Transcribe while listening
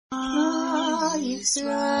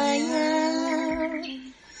Israel,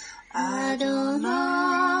 Adonai,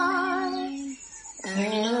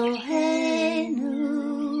 Eloheinu,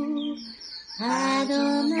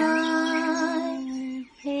 Adonai,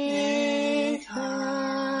 Echad,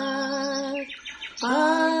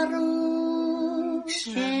 Baruch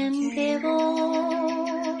Shem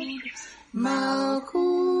Kevod, Malkuto,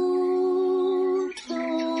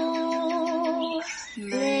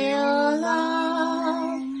 Leolam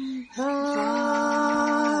Va'ed.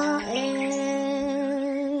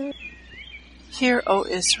 Hear, O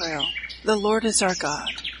Israel, the Lord is our God,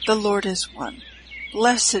 the Lord is one.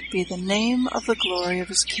 Blessed be the name of the glory of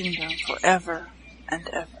his kingdom forever and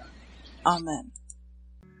ever. Amen.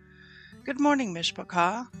 Good morning,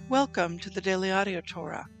 Mishpachah. Welcome to the Daily Audio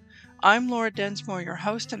Torah. I'm Laura Densmore, your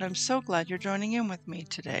host, and I'm so glad you're joining in with me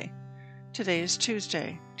today. Today is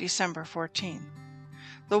Tuesday, December 14th.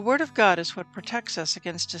 The Word of God is what protects us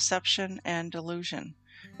against deception and delusion.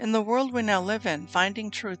 In the world we now live in, finding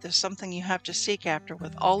truth is something you have to seek after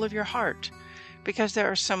with all of your heart, because there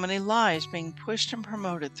are so many lies being pushed and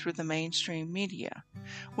promoted through the mainstream media.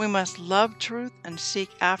 We must love truth and seek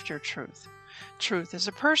after truth. Truth is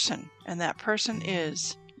a person, and that person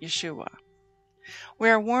is Yeshua. We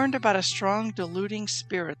are warned about a strong deluding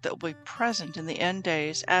spirit that will be present in the end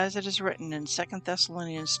days, as it is written in 2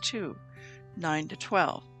 Thessalonians 2,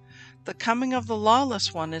 9-12. The coming of the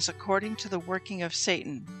lawless one is according to the working of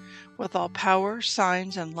Satan, with all power,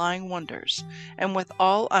 signs, and lying wonders, and with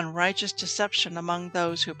all unrighteous deception among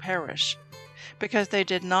those who perish, because they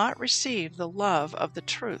did not receive the love of the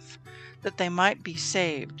truth, that they might be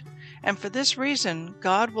saved. And for this reason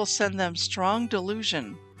God will send them strong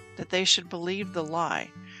delusion, that they should believe the lie,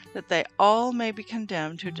 that they all may be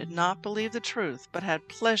condemned who did not believe the truth, but had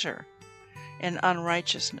pleasure in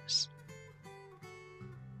unrighteousness.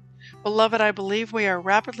 Beloved, I believe we are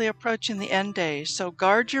rapidly approaching the end days, so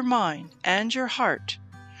guard your mind and your heart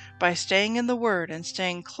by staying in the Word and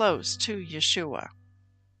staying close to Yeshua.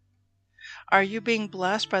 Are you being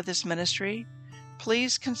blessed by this ministry?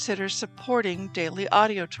 Please consider supporting Daily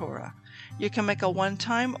Audio Torah. You can make a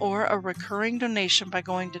one-time or a recurring donation by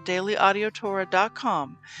going to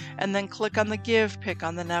dailyaudiotorah.com and then click on the Give pick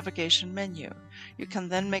on the navigation menu. You can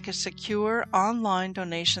then make a secure online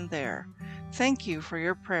donation there. Thank you for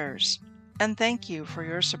your prayers, and thank you for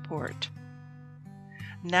your support.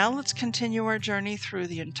 Now let's continue our journey through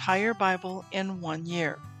the entire Bible in 1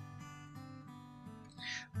 year.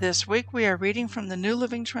 This week we are reading from the New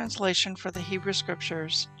Living Translation for the Hebrew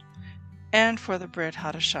Scriptures and for the Brit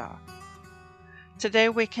Hadashah. Today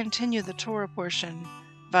we continue the Torah portion,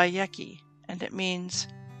 Vayeki, and it means,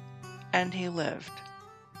 and he lived.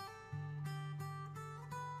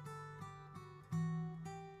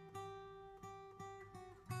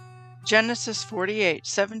 Genesis 48,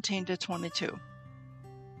 17-22.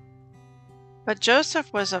 But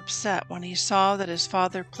Joseph was upset when he saw that his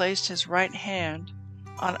father placed his right hand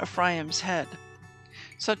on Ephraim's head.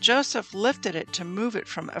 So Joseph lifted it to move it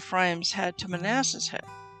from Ephraim's head to Manasseh's head.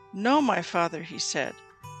 No, my father, he said,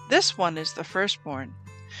 this one is the firstborn.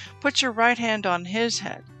 Put your right hand on his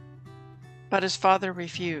head. But his father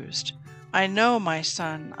refused. I know, my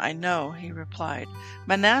son, I know, he replied.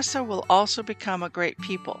 Manasseh will also become a great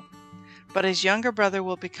people. But his younger brother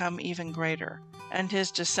will become even greater, and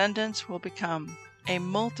his descendants will become a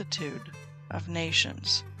multitude of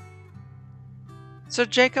nations. So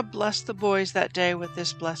Jacob blessed the boys that day with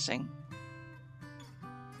this blessing.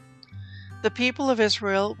 The people of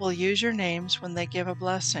Israel will use your names when they give a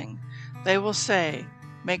blessing. They will say,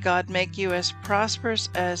 May God make you as prosperous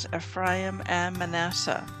as Ephraim and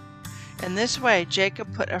Manasseh. In this way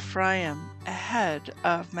Jacob put Ephraim ahead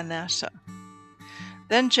of Manasseh.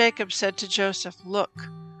 Then Jacob said to Joseph, Look,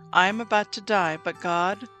 I am about to die, but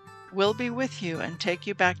God will be with you and take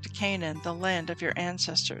you back to Canaan, the land of your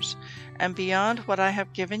ancestors. And beyond what I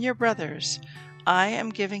have given your brothers, I am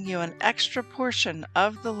giving you an extra portion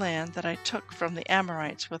of the land that I took from the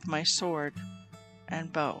Amorites with my sword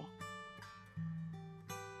and bow.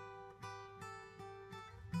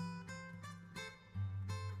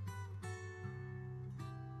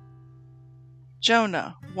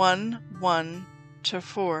 Jonah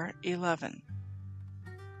 1:1-4:11.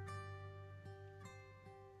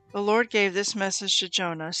 The Lord gave this message to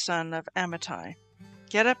Jonah, son of Amittai.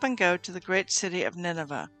 Get up and go to the great city of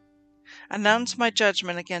Nineveh. Announce my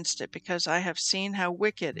judgment against it, because I have seen how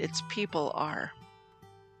wicked its people are.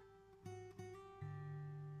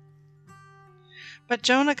 But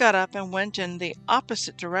Jonah got up and went in the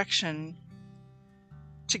opposite direction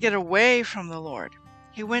to get away from the Lord.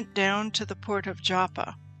 He went down to the port of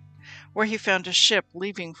Joppa, where he found a ship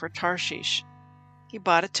leaving for Tarshish. He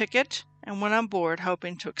bought a ticket and went on board,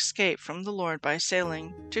 hoping to escape from the Lord by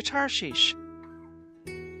sailing to Tarshish.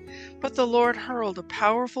 But the Lord hurled a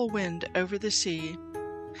powerful wind over the sea,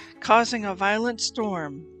 causing a violent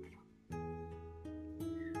storm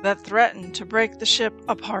that threatened to break the ship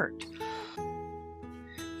apart.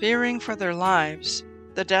 Fearing for their lives,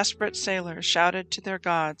 the desperate sailors shouted to their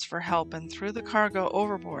gods for help and threw the cargo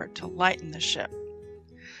overboard to lighten the ship.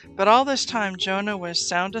 But all this time Jonah was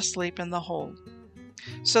sound asleep in the hold.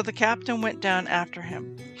 So the captain went down after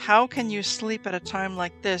him. "How can you sleep at a time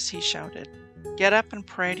like this?" he shouted. "Get up and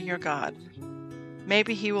pray to your God.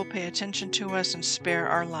 Maybe he will pay attention to us and spare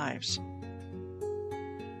our lives."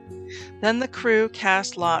 Then the crew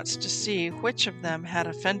cast lots to see which of them had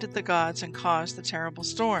offended the gods and caused the terrible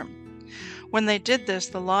storm. When they did this,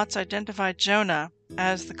 the lots identified Jonah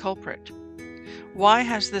as the culprit. "Why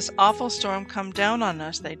has this awful storm come down on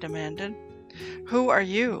us?" they demanded. "Who are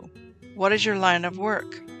you? What is your line of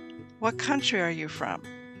work? What country are you from?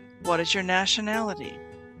 What is your nationality?"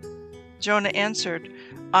 Jonah answered,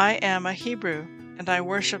 "I am a Hebrew, and I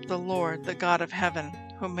worship the Lord, the God of heaven,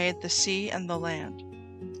 who made the sea and the land."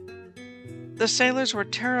 The sailors were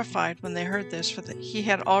terrified when they heard this, for he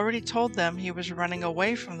had already told them he was running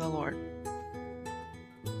away from the Lord.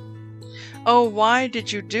 "Oh, why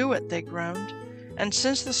did you do it?" they groaned. And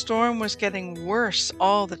since the storm was getting worse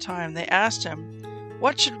all the time, they asked him,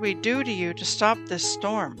 "What should we do to you to stop this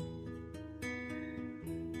storm?"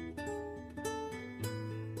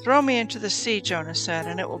 "Throw me into the sea," Jonah said,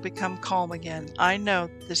 "and it will become calm again. I know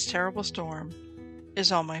this terrible storm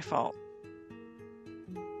is all my fault."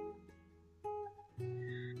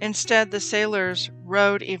 Instead, the sailors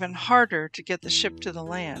rowed even harder to get the ship to the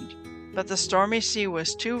land, but the stormy sea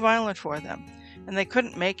was too violent for them, and they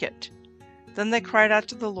couldn't make it. Then they cried out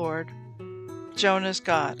to the Lord, Jonah's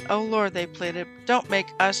God. "O Lord," they pleaded, "don't make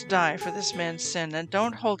us die for this man's sin, and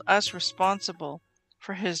don't hold us responsible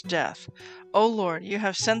for his death. O Lord, you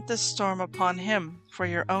have sent this storm upon him for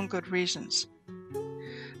your own good reasons."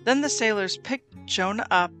 Then the sailors picked Jonah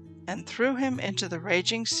up and threw him into the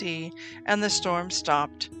raging sea, and the storm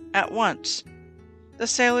stopped at once. The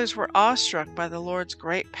sailors were awestruck by the Lord's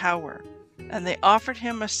great power, and they offered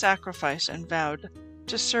him a sacrifice and vowed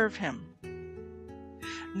to serve him.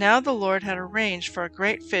 Now the Lord had arranged for a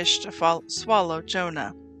great fish to swallow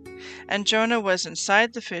Jonah, and Jonah was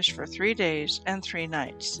inside the fish for 3 days and 3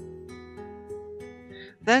 nights.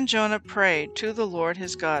 Then Jonah prayed to the Lord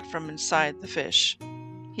his God from inside the fish.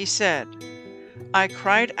 He said, "I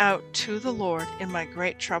cried out to the Lord in my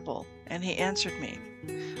great trouble, and he answered me.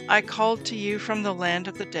 I called to you from the land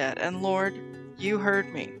of the dead, and Lord, you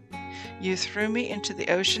heard me. You threw me into the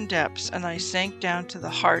ocean depths, and I sank down to the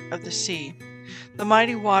heart of the sea. The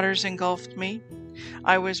mighty waters engulfed me.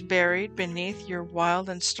 I was buried beneath your wild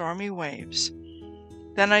and stormy waves.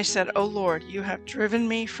 Then I said, O Lord, you have driven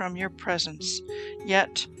me from your presence,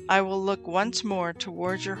 yet I will look once more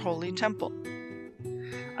towards your holy temple.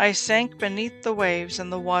 I sank beneath the waves,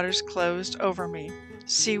 and the waters closed over me.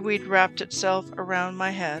 Seaweed wrapped itself around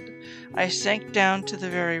my head. I sank down to the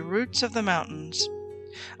very roots of the mountains.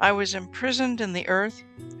 I was imprisoned in the earth,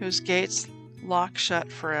 whose gates lock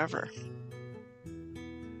shut forever.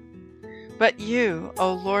 But you,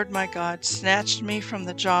 O Lord my God, snatched me from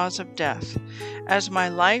the jaws of death. As my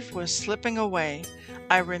life was slipping away,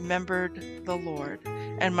 I remembered the Lord,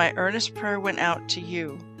 and my earnest prayer went out to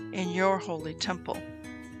you in your holy temple.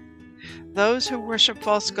 Those who worship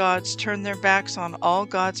false gods turn their backs on all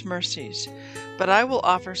God's mercies, but I will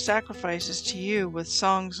offer sacrifices to you with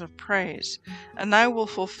songs of praise, and I will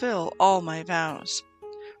fulfill all my vows.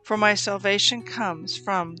 For my salvation comes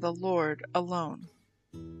from the Lord alone.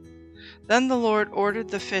 Then the Lord ordered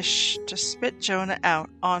the fish to spit Jonah out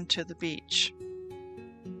onto the beach.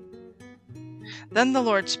 Then the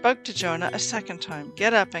Lord spoke to Jonah a second time,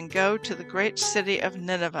 Get up and go to the great city of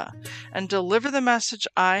Nineveh, and deliver the message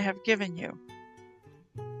I have given you.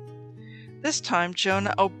 This time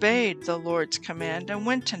Jonah obeyed the Lord's command and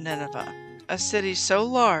went to Nineveh, a city so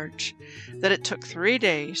large that it took 3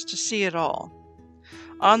 days to see it all.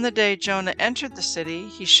 On the day Jonah entered the city,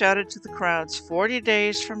 he shouted to the crowds, 40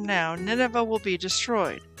 days from now, Nineveh will be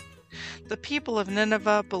destroyed. The people of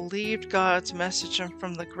Nineveh believed God's message, and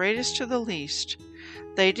from the greatest to the least,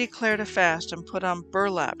 they declared a fast and put on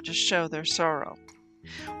burlap to show their sorrow.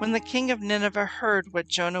 When the king of Nineveh heard what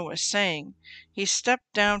Jonah was saying, he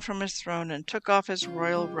stepped down from his throne and took off his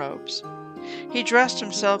royal robes. He dressed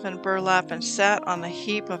himself in burlap and sat on a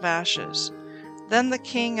heap of ashes. Then the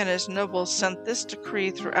king and his nobles sent this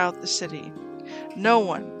decree throughout the city. No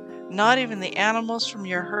one, not even the animals from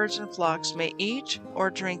your herds and flocks, may eat or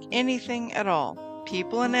drink anything at all.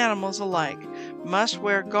 people and animals alike, must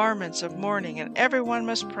wear garments of mourning, and everyone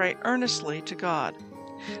must pray earnestly to God.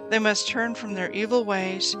 They must turn from their evil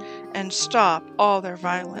ways and stop all their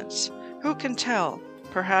violence. Who can tell?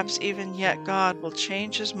 Perhaps even yet God will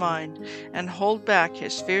change his mind and hold back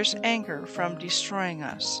his fierce anger from destroying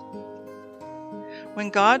us. When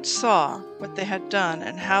God saw what they had done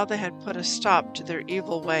and how they had put a stop to their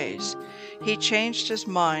evil ways, he changed his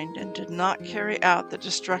mind and did not carry out the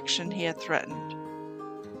destruction he had threatened.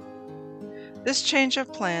 This change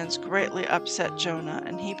of plans greatly upset Jonah,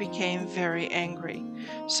 and he became very angry.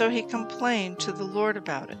 So he complained to the Lord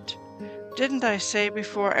about it. "Didn't I say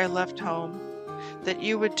before I left home that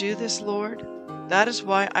you would do this, Lord? That is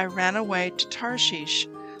why I ran away to Tarshish.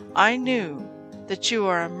 I knew that you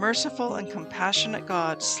are a merciful and compassionate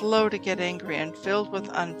God, slow to get angry and filled with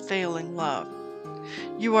unfailing love.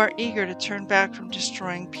 You are eager to turn back from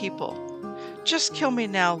destroying people. Just kill me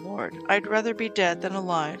now, Lord. I'd rather be dead than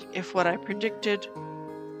alive if what I predicted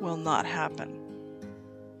will not happen."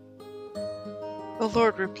 The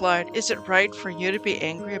Lord replied, "Is it right for you to be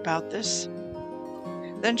angry about this?"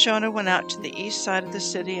 Then Jonah went out to the east side of the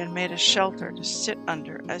city and made a shelter to sit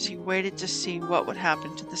under as he waited to see what would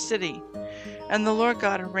happen to the city. And the Lord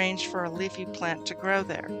God arranged for a leafy plant to grow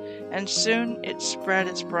there, and soon it spread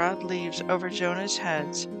its broad leaves over Jonah's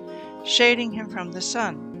heads, shading him from the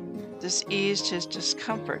sun. This eased his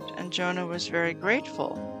discomfort, and Jonah was very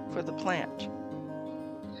grateful for the plant.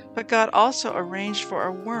 But God also arranged for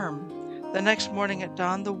a worm. The next morning at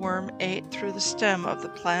dawn, the worm ate through the stem of the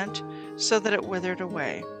plant so that it withered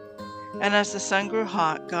away. And as the sun grew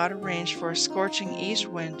hot, God arranged for a scorching east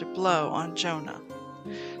wind to blow on Jonah.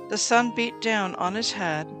 The sun beat down on his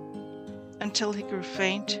head until he grew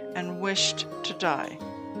faint and wished to die.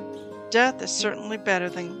 "Death is certainly better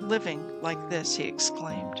than living like this," he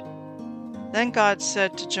exclaimed. Then God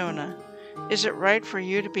said to Jonah, "Is it right for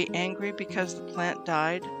you to be angry because the plant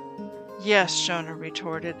died?" "Yes," Jonah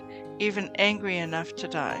retorted, "even angry enough to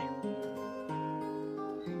die."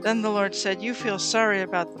 Then the Lord said, "You feel sorry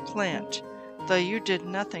about the plant, though you did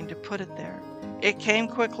nothing to put it there. It came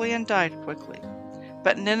quickly and died quickly.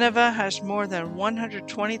 But Nineveh has more than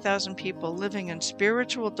 120,000 people living in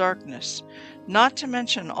spiritual darkness, not to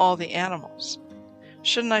mention all the animals.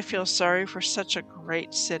 Shouldn't I feel sorry for such a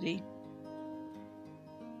great city?"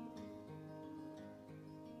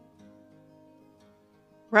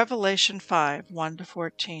 Revelation 5,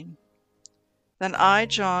 1-14. Then I,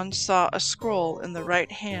 John, saw a scroll in the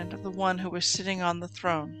right hand of the one who was sitting on the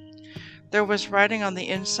throne. There was writing on the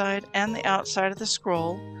inside and the outside of the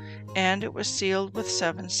scroll, and it was sealed with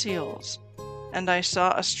 7 seals. And I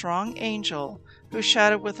saw a strong angel who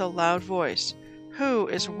shouted with a loud voice, "Who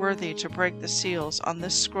is worthy to break the seals on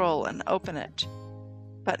this scroll and open it?"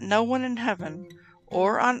 But no one in heaven,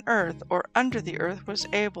 or on earth, or under the earth was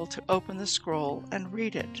able to open the scroll and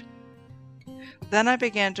read it. Then I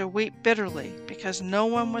began to weep bitterly, because no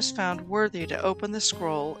one was found worthy to open the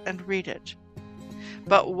scroll and read it.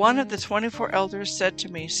 But one of the 24 elders said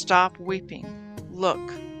to me, "Stop weeping. Look,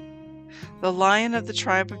 the Lion of the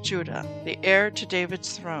tribe of Judah, the heir to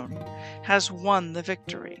David's throne, has won the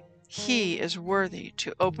victory. He is worthy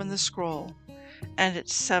to open the scroll and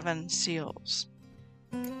its 7 seals."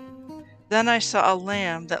 Then I saw a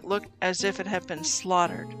lamb that looked as if it had been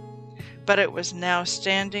slaughtered, but it was now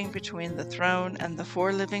standing between the throne and the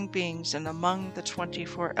 4 living beings and among the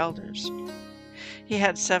 24 elders. He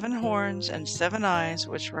had 7 horns and 7 eyes,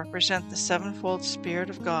 which represent the 7-fold Spirit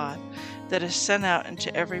of God that is sent out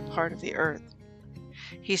into every part of the earth.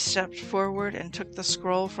 He stepped forward and took the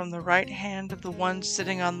scroll from the right hand of the one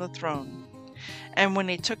sitting on the throne. And when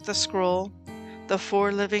he took the scroll, the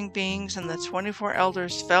 4 living beings and the 24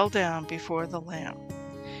 elders fell down before the Lamb.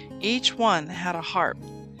 Each one had a harp,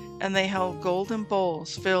 and they held golden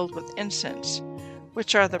bowls filled with incense,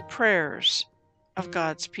 which are the prayers of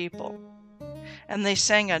God's people. And they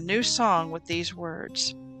sang a new song with these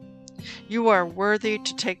words, "You are worthy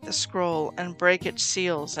to take the scroll and break its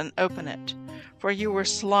seals and open it, for you were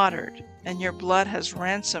slaughtered, and your blood has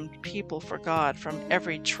ransomed people for God from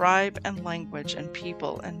every tribe and language and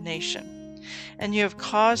people and nation. And you have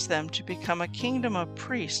caused them to become a kingdom of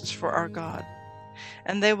priests for our God,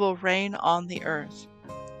 and they will reign on the earth."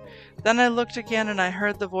 Then I looked again, and I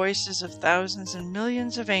heard the voices of thousands and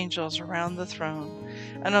millions of angels around the throne,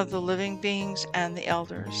 and of the living beings and the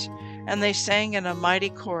elders. And they sang in a mighty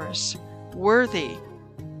chorus, "Worthy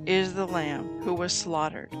is the Lamb who was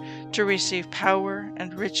slaughtered, to receive power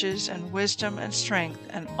and riches and wisdom and strength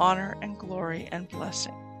and honor and glory and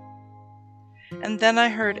blessing." And then I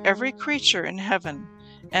heard every creature in heaven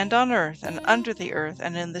and on earth and under the earth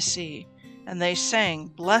and in the sea, And they sang,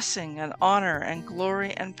 "Blessing and honor and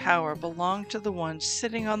glory and power belong to the one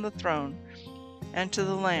sitting on the throne and to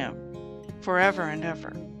the Lamb, forever and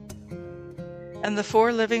ever." And the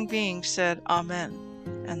 4 living beings said, "Amen."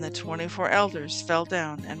 And the 24 elders fell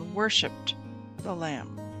down and worshipped the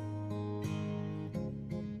Lamb.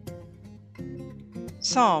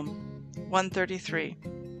 Psalm 133,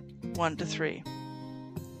 1-3.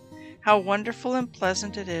 How wonderful and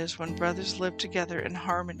pleasant it is when brothers live together in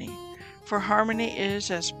harmony. For harmony is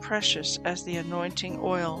as precious as the anointing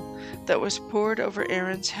oil that was poured over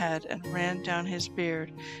Aaron's head and ran down his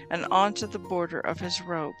beard and onto the border of his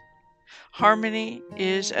robe. Harmony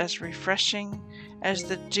is as refreshing as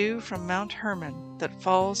the dew from Mount Hermon that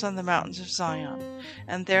falls on the mountains of Zion,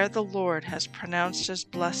 and there the Lord has pronounced his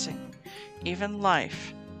blessing, even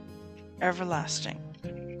life everlasting.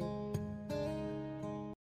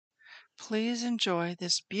 Please enjoy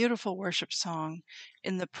this beautiful worship song,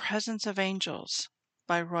 "In the Presence of Angels"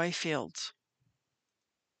 by Roy Fields.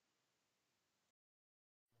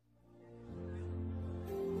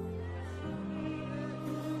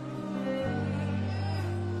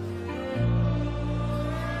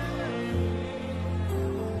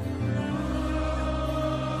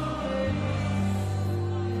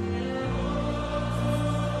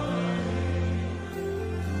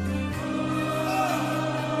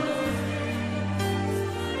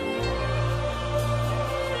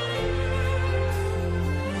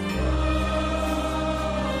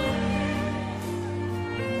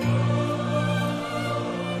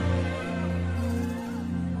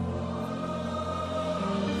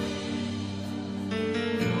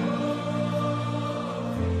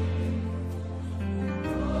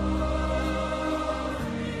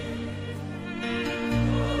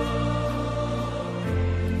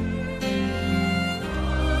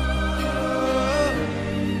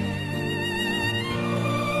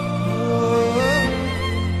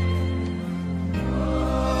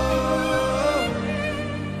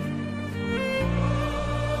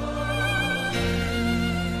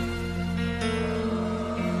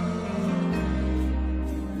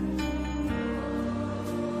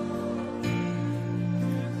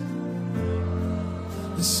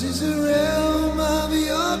 This is the realm of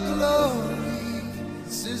your glory.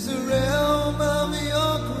 This is the realm of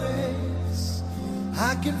your grace.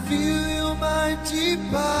 I can feel your mighty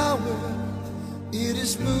power. It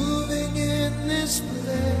is moving in this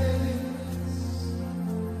place.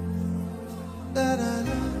 Da da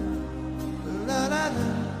da, da da da,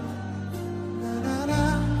 da da da,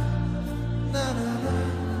 da da da,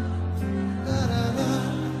 da da da,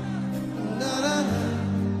 da da da.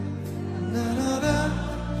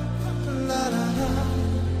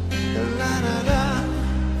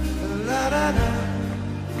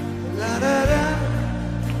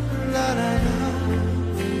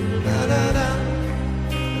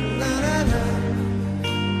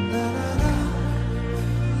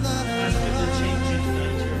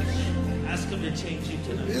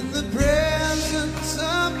 In the presence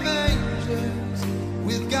of angels,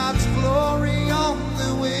 with God's glory on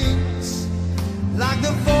the wings, like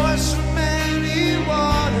the voice from many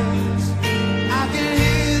waters, I can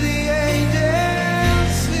hear the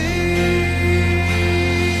angels sing.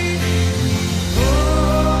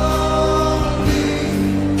 Holy,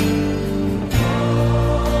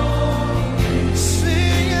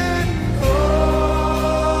 singing holy,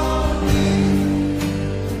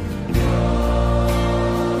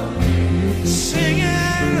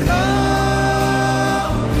 singing holy,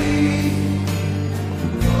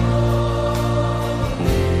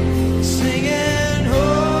 singing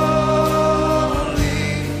holy,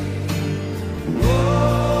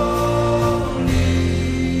 holy.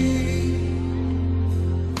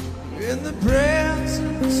 In the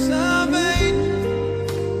presence of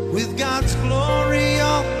angels, with God's glory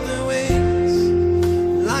on the wings,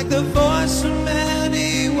 like the voice of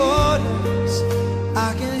many waters,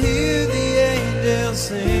 I can hear the angels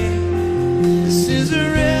sing. This is the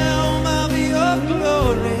realm of your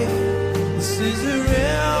glory. This is the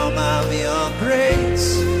realm of your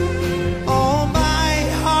grace. All my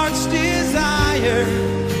heart's desire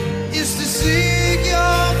is to seek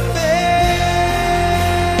your face.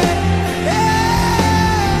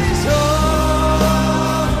 Oh,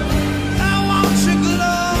 I want your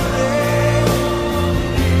glory.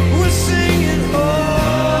 We're singing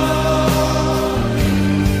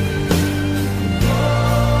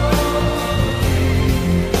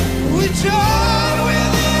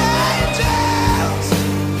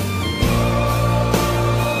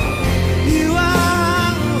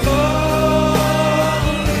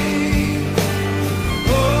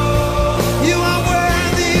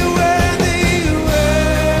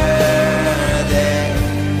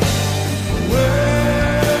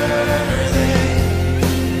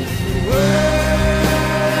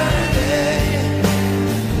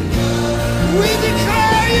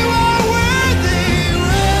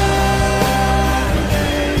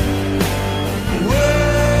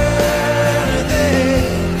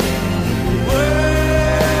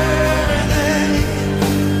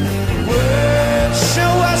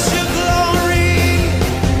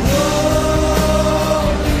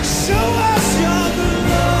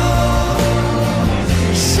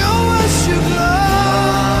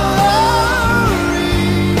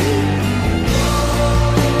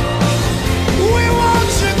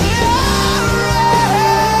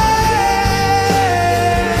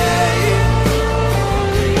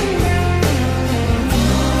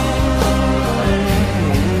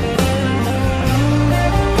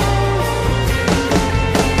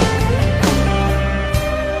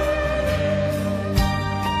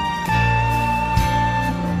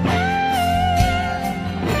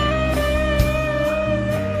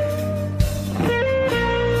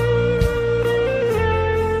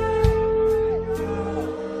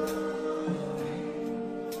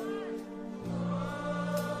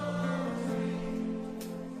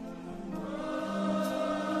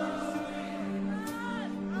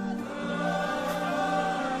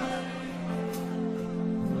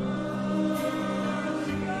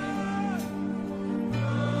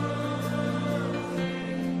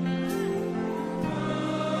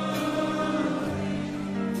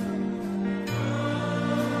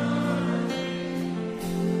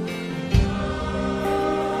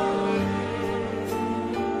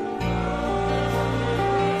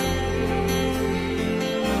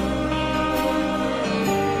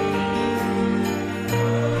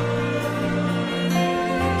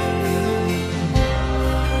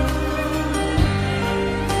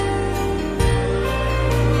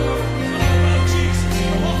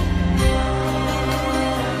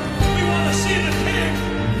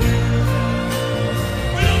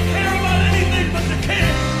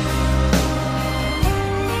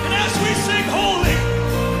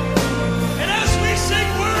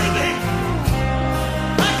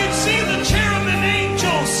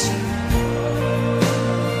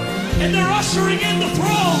And they're ushering in the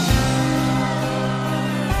throne.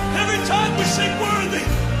 Every time we sing worthy,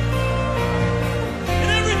 and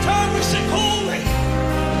every time we sing holy,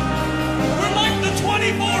 we're like the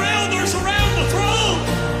 24 elders around the throne.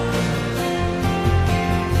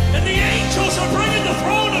 And the angels are bringing the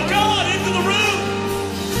throne of God into the room.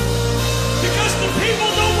 Because the people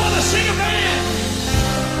don't want to sing a man.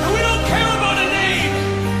 And we don't care about a name.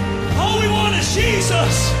 All we want is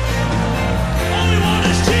Jesus. All we want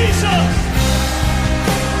is Jesus.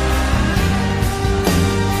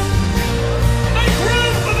 Make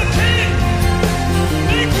room for the King.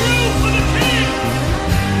 Make room for the King.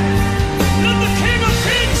 Let the King of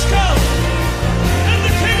Kings come. And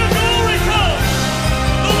the King of Glory come.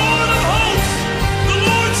 The Lord of hosts. The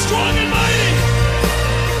Lord strong and mighty.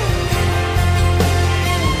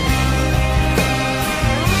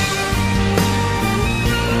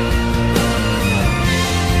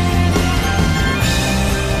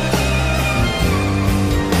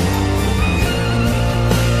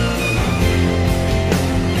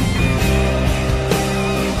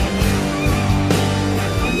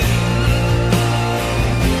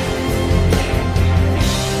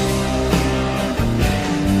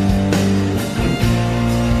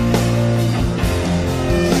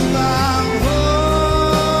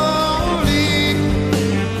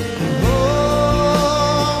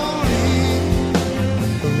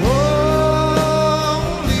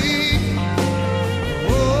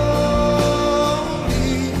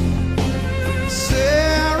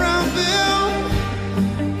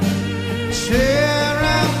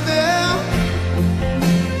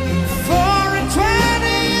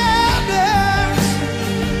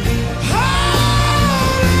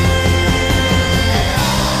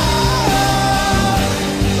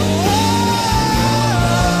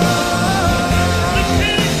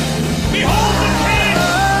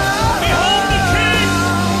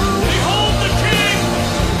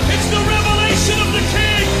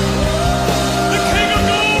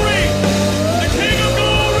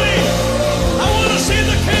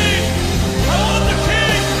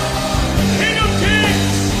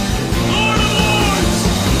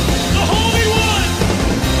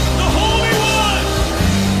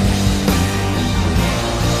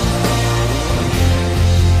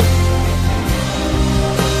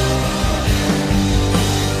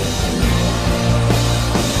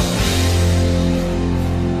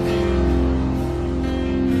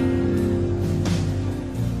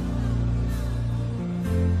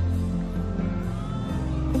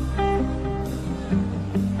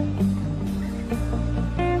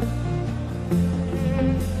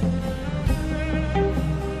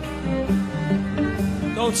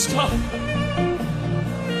 Don't stop.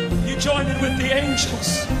 You join in with the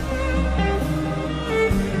angels.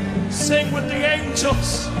 Sing with the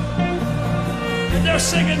angels. And they're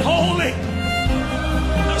singing holy.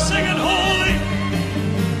 They're singing holy.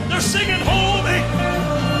 They're singing holy.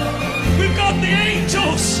 We've got the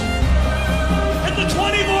angels and the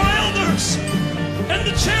 24 elders and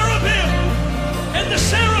the cherubim and the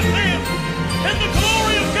seraphim and the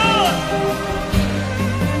glory of God.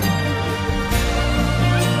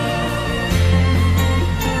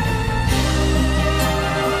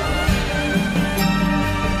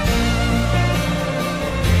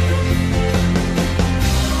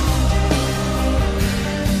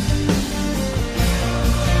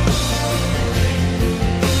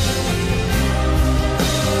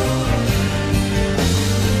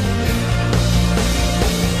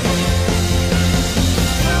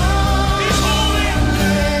 He's holy.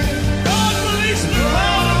 God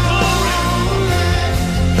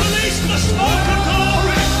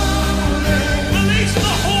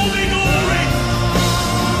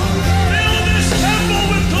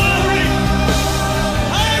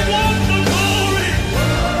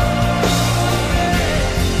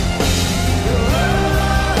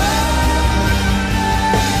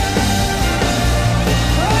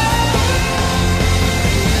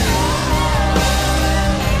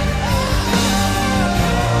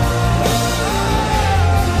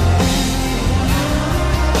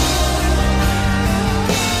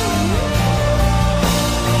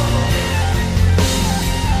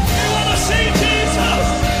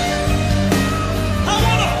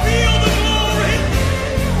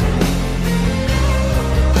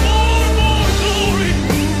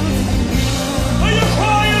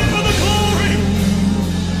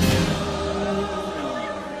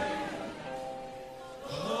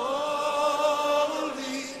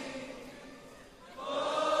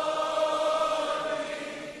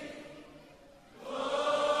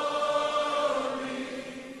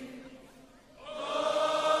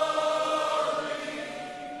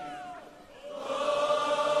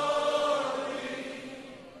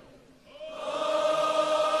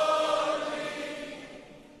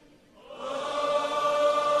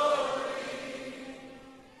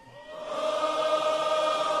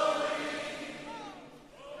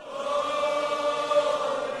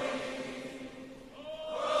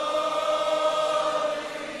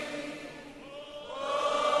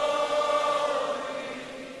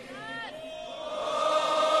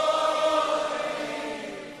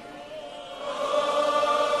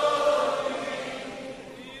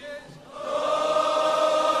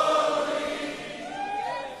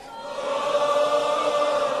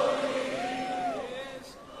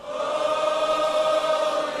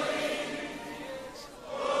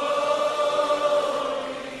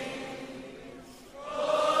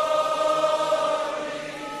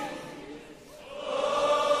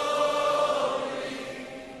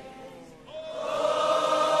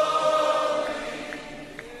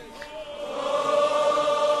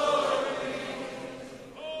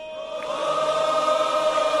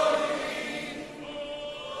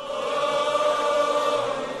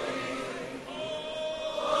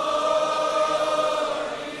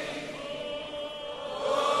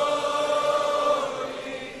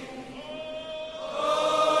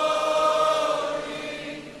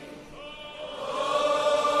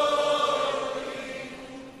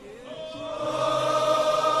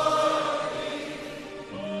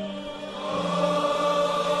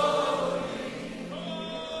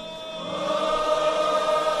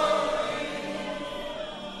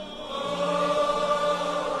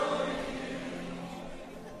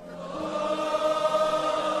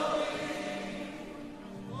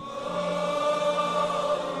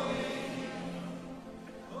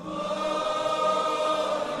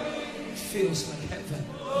feels like heaven.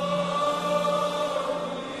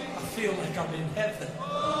 I feel like I'm in heaven.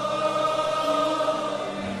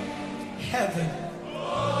 Heaven.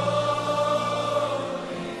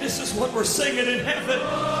 This is what we're singing in heaven.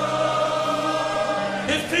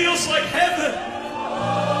 It feels like heaven.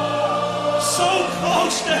 So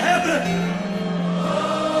close to heaven.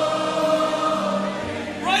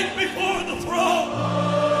 Right before the throne.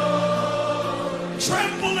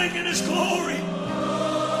 Trembling in His glory.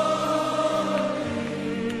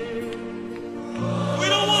 We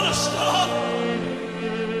don't want to stop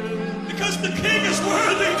because the King is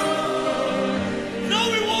worthy. And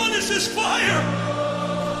all we want is His fire.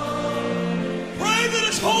 Pray that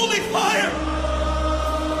His holy fire.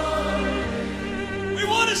 We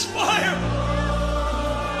want His fire.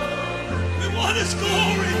 We want His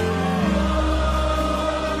glory.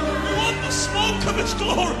 We want the smoke of His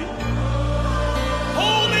glory.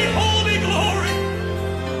 Holy, holy glory.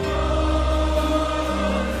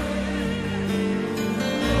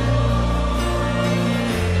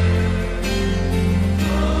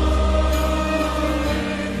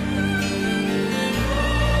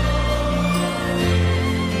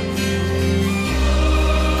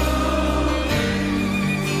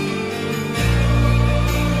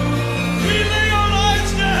 We lay our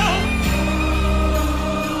lives down.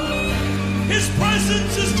 His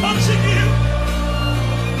presence is touching you.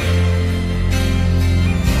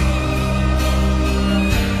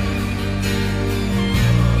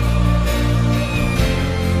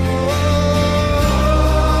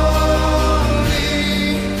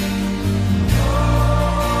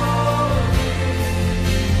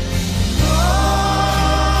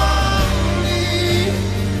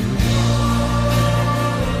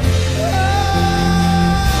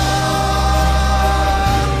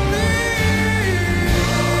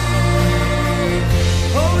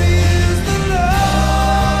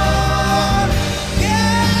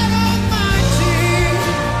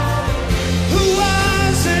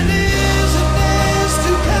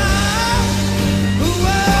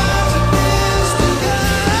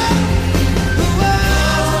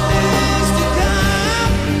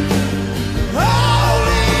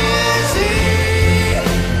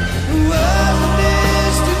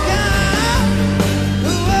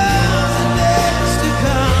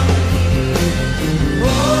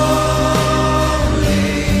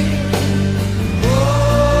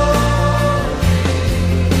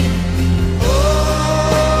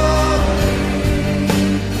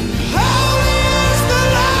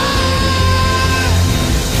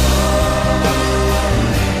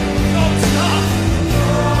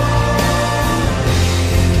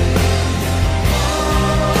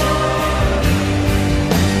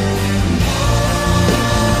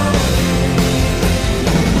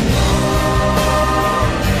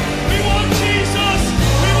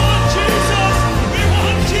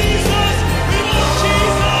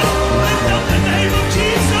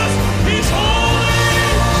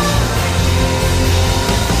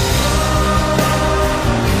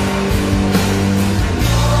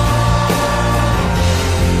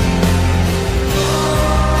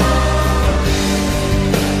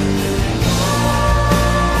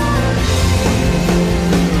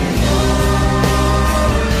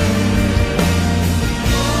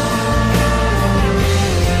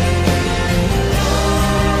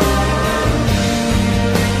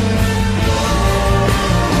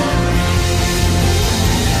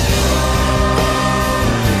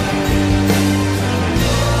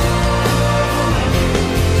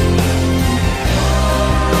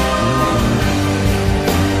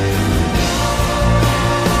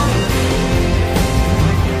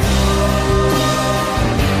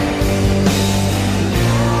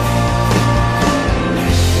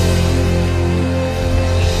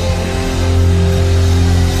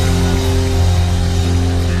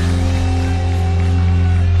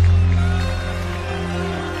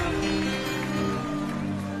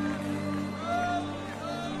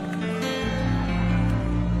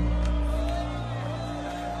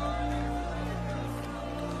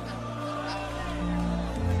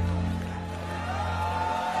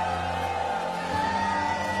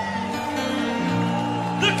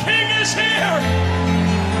 is here.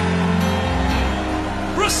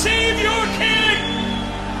 Receive your King.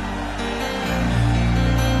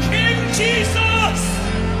 King Jesus.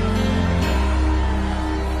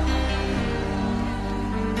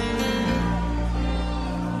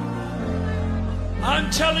 I'm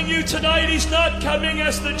telling you tonight, he's not coming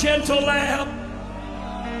as the gentle lamb.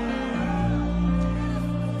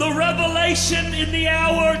 The revelation in the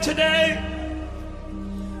hour today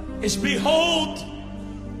is, behold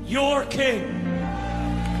your King.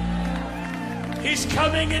 He's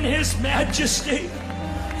coming in His majesty.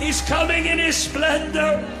 He's coming in His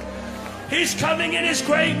splendor. He's coming in His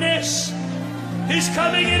greatness. He's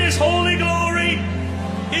coming in His holy glory.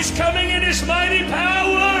 He's coming in His mighty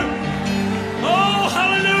power. Oh,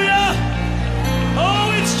 hallelujah.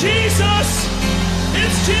 Oh, it's Jesus.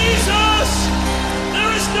 It's Jesus.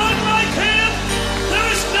 There is none like Him. There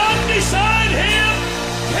is none beside Him.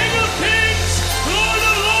 King of kings, Lord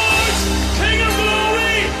of lords, King of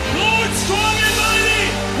glory, Lord strong and mighty.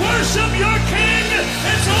 Worship your King.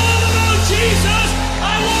 It's all about Jesus.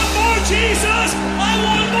 I want more Jesus. I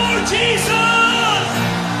want more Jesus.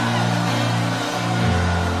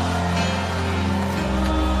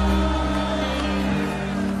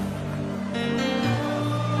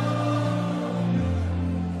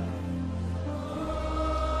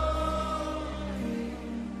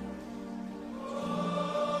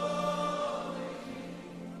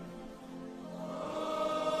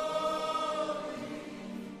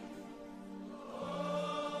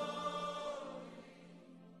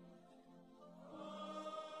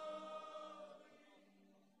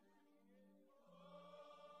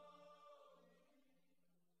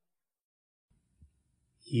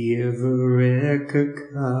 Yevrekka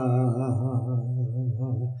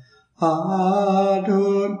Adonai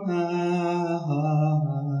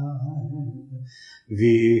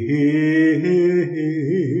Vish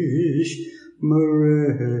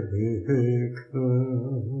Mereka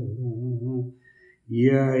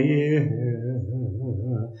Yair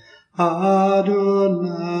Adonai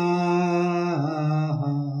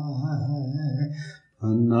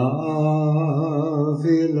Panavilaka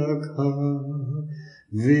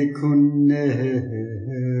Vikuneka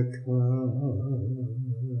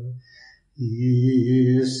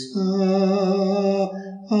Isa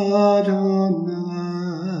Adonai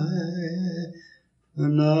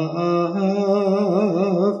Panav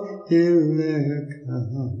Ileka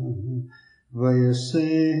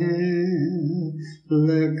Vayasem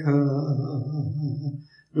Leka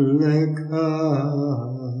Leka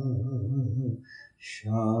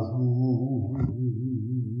Shalom.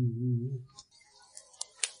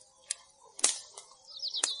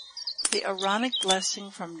 The Aaronic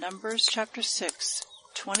blessing from Numbers chapter 6,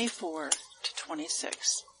 24 to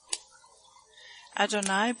 26.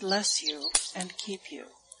 Adonai bless you and keep you.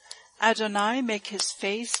 Adonai make His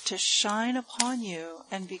face to shine upon you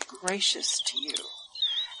and be gracious to you.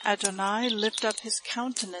 Adonai lift up His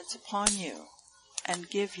countenance upon you and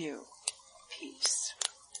give you peace.